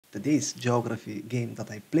Today's geography game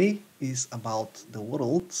that I play is about the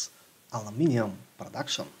world's aluminium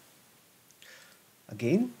production.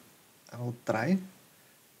 Again, I will try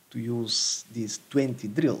to use these 20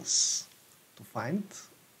 drills to find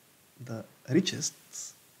the richest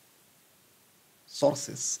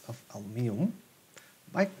sources of aluminium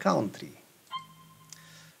by country.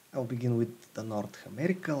 I'll begin with the North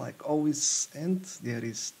America like always, and there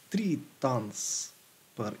is 3 tons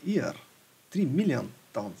per year, 3 million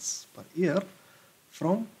tons per year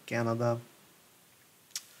from Canada.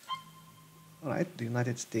 Alright, the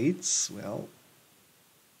United States, well,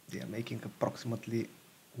 they are making approximately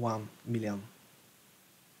 1 million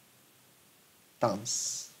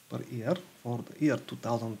tons per year for the year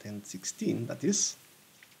 2016, that is.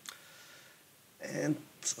 And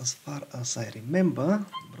as far as I remember,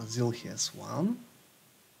 Brazil has 1,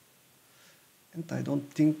 and I don't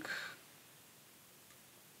think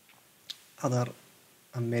other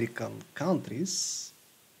American countries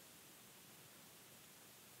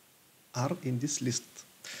are in this list.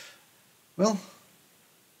 Well,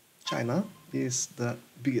 China is the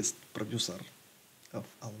biggest producer of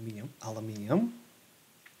aluminium.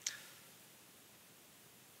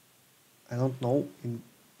 I don't know in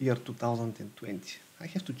year 2020. I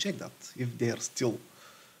have to check that if they are still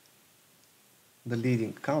the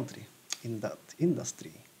leading country in that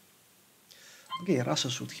industry. Okay, Russia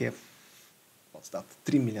should have, what's that,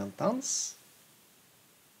 3 million tons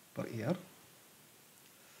per year.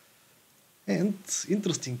 And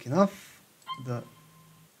interesting enough, the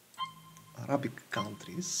Arabic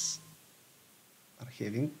countries are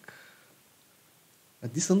having a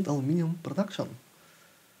decent aluminium production.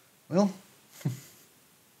 Well,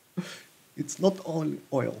 it's not only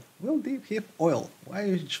oil. Well, they have oil.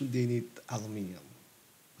 Why should they need aluminium?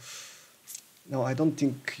 No, I don't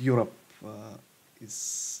think Europe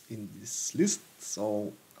is in this list.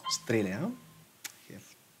 So Australia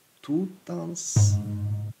have 2 tons,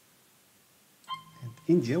 and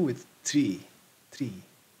India with 3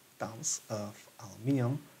 tons of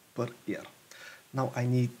aluminium per year. Now I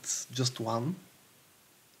need just 1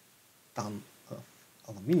 ton of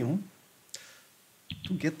aluminium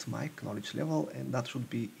to get my knowledge level, and that should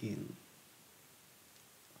be in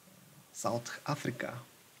South Africa.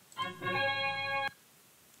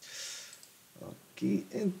 Okay,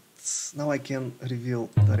 and now I can reveal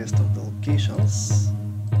the rest of the locations.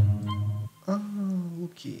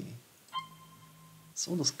 Okay.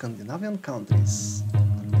 So the Scandinavian countries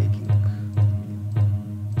are making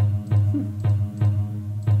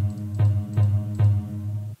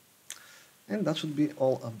and that should be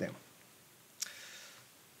all of them.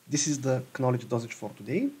 This is the knowledge dosage for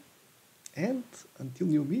today, and until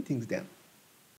new meetings then.